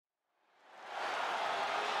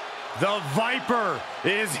The Viper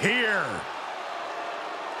is here.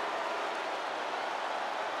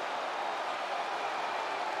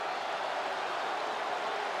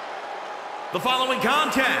 The following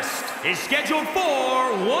contest is scheduled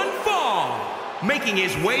for one fall. Making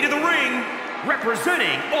his way to the ring,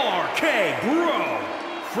 representing RK Bro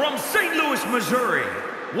from St. Louis, Missouri,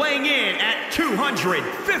 weighing in at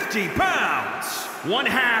 250 pounds, one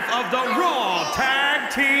half of the Raw Tag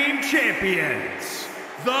Team Champions,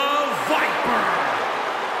 the Viper,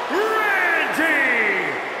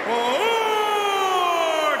 Randy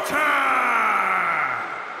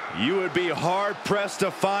Orton! You would be hard-pressed to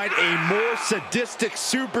find a more sadistic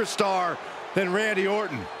superstar than Randy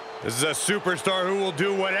Orton. This is a superstar who will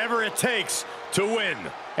do whatever it takes to win.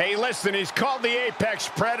 Hey, listen, he's called the Apex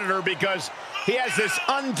Predator because he has this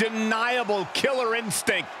undeniable killer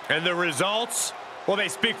instinct. And the results? Well, they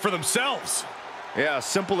speak for themselves. Yeah,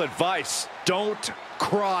 simple advice. Don't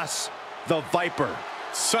cross the Viper.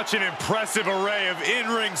 Such an impressive array of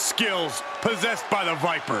in-ring skills possessed by the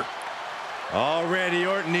Viper. All Randy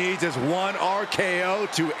Orton needs is one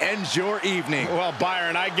RKO to end your evening. Well,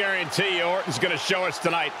 Byron, I guarantee you Orton's going to show us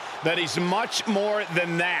tonight that he's much more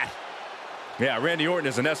than that. Yeah, Randy Orton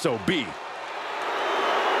is an SOB.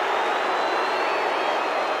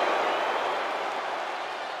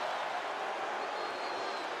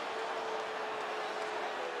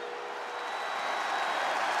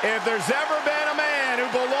 If there's ever been a man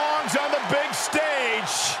who belongs on the big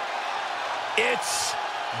stage, it's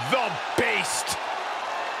the Beast.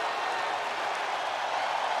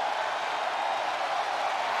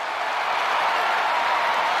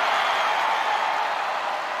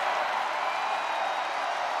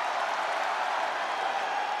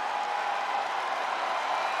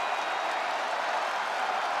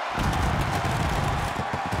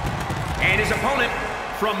 And his opponent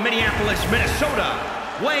from Minneapolis, Minnesota,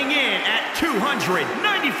 weighing in at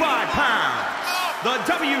 295 pounds, the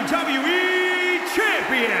WWE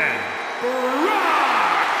Champion,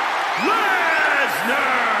 Brock Lesnar!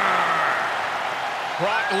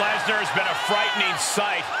 Brock Lesnar has been a frightening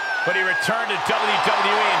sight, but he returned to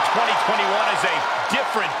WWE in 2021 as a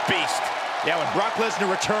different beast. Yeah, when Brock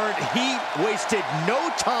Lesnar returned, he wasted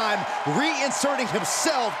no time reinserting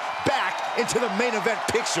himself back into the main event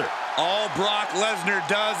picture. All Brock Lesnar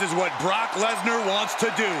does is what Brock Lesnar wants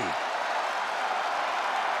to do.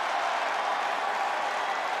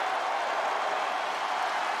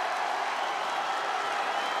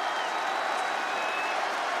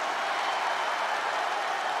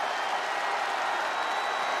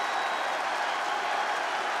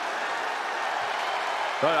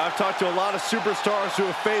 I've talked to a lot of superstars who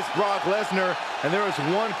have faced Brock Lesnar, and there is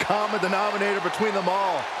one common denominator between them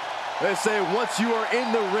all. They say once you are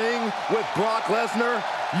in the ring with Brock Lesnar,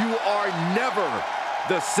 you are never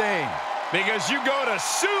the same. Because you go to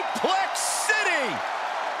Suplex City!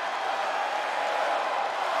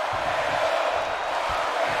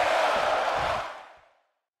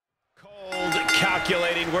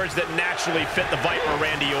 Calculating words that naturally fit the Viper,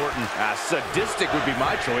 Randy Orton. Sadistic would be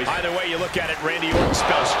my choice. Either way you look at it, Randy Orton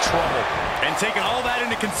spells trouble. And taking all that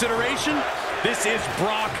into consideration, this is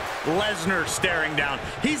Brock Lesnar staring down.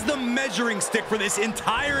 He's the measuring stick for this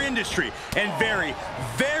entire industry, and very,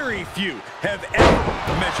 very few have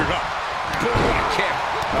ever measured up. Boom, kick.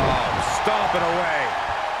 Oh, stomping away.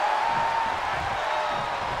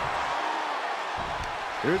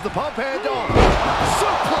 Here's the pump handle.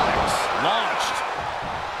 Suplex launched.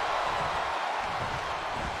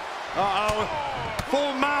 Uh-oh.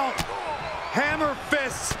 Full mount. Hammer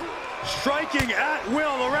fists. Striking at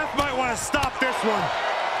will. The ref might want to stop this one.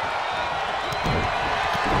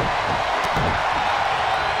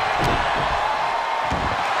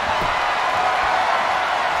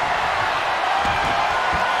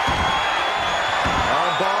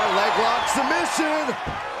 Armbar, leg lock, submission.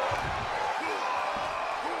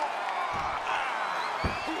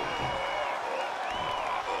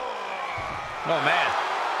 Oh, man.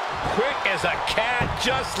 Quick as a cat,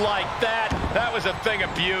 just like that. That was a thing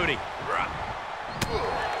of beauty.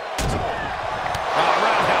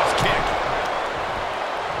 Roundhouse kick.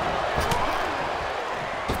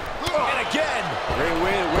 And again. Great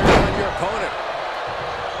way to wear on your opponent.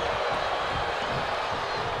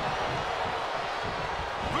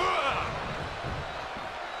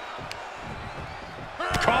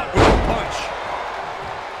 Caught with a punch.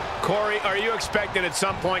 Corey, are you expecting at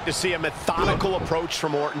some point to see a methodical approach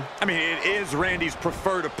from Orton? I mean, it is Randy's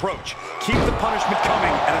preferred approach. Keep the punishment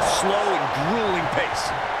coming at a slow and grueling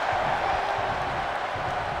pace.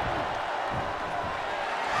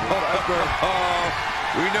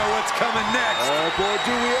 We know what's coming next. Oh, boy,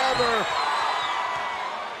 do we ever.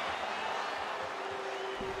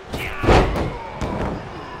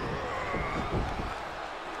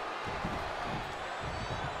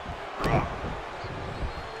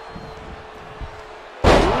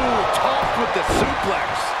 with the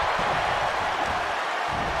suplex.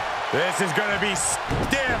 This is going to be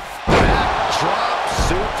stiff. Backdrop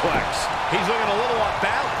suplex. He's looking a little off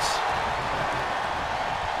balance.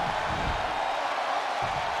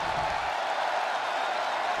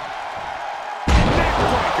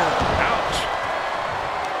 Neckbreaker. Ouch.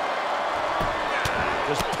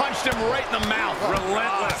 Just punched him right in the mouth.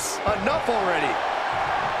 Relentless. Enough already.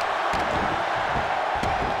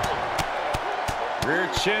 Rear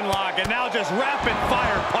chin lock, and now just rapid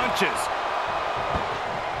fire punches.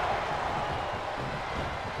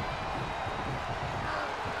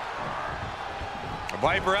 The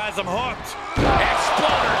Viper has him hooked.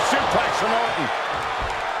 Exploder suplex from Orton.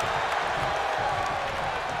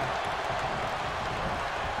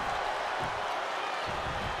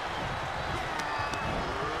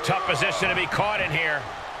 Tough position to be caught in here.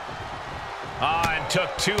 And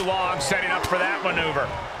took too long setting up for that maneuver.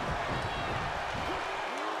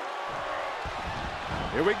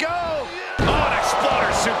 Here we go. Oh, an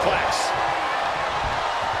exploder suplex.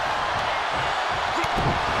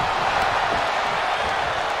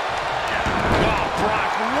 Oh,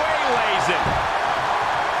 Brock waylays it.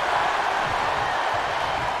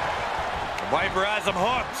 The Viper has him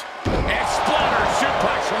hooked. Exploder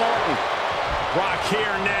suplex from Orton. Brock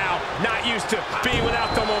here now, not used to being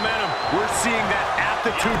without the momentum. We're seeing that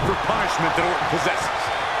aptitude for punishment that Orton possesses.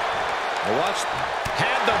 Now watch.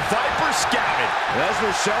 Had the Viper scouted.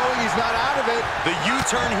 Lesnar showing he's not out of it. The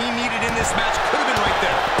U-turn he needed in this match could have been right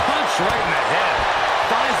there. Punch right in the head.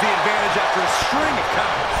 Finds the advantage after a string of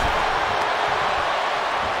counters.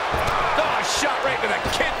 Oh, a shot right to the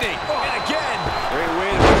kidney. And again. Great way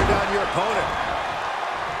to wear down your opponent.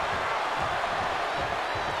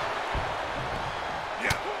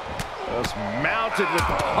 Just mounted with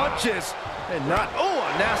punches. And not, oh, a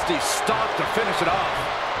nasty stop to finish it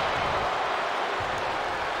off.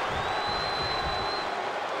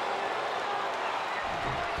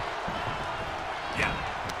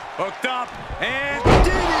 Hooked up, and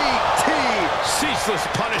DDT! Ceaseless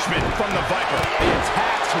punishment from the Viper. The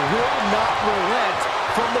attacks will not relent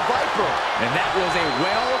from the Viper. And that was a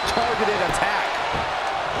well-targeted attack.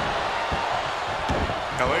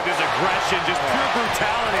 I like this aggression, just pure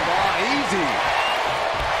brutality. Oh, easy.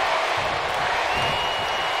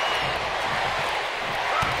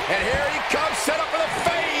 And here he comes, set up for the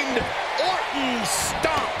famed Orton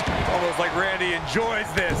stomp. Almost like Randy enjoys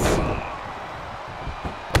this.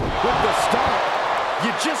 With the stomp,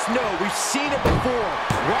 you just know we've seen it before.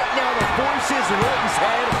 Right now, the voices in Orton's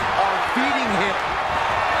head are feeding him.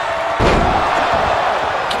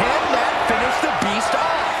 Can that finish the beast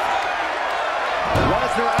off?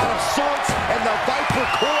 Lesnar out of sorts, and the Viper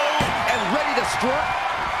coiled and ready to strike.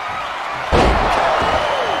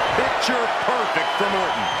 Picture perfect from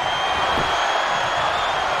Orton.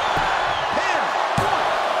 Pin. 1,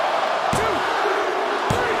 2,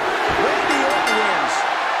 3. Randy Orton wins.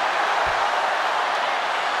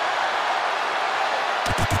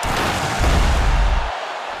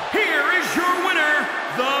 Here is your winner,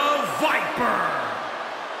 the Viper,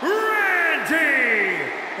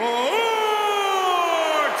 Randy Orton!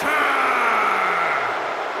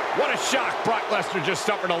 What a shock Brock Lesnar just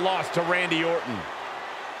suffered a loss to Randy Orton.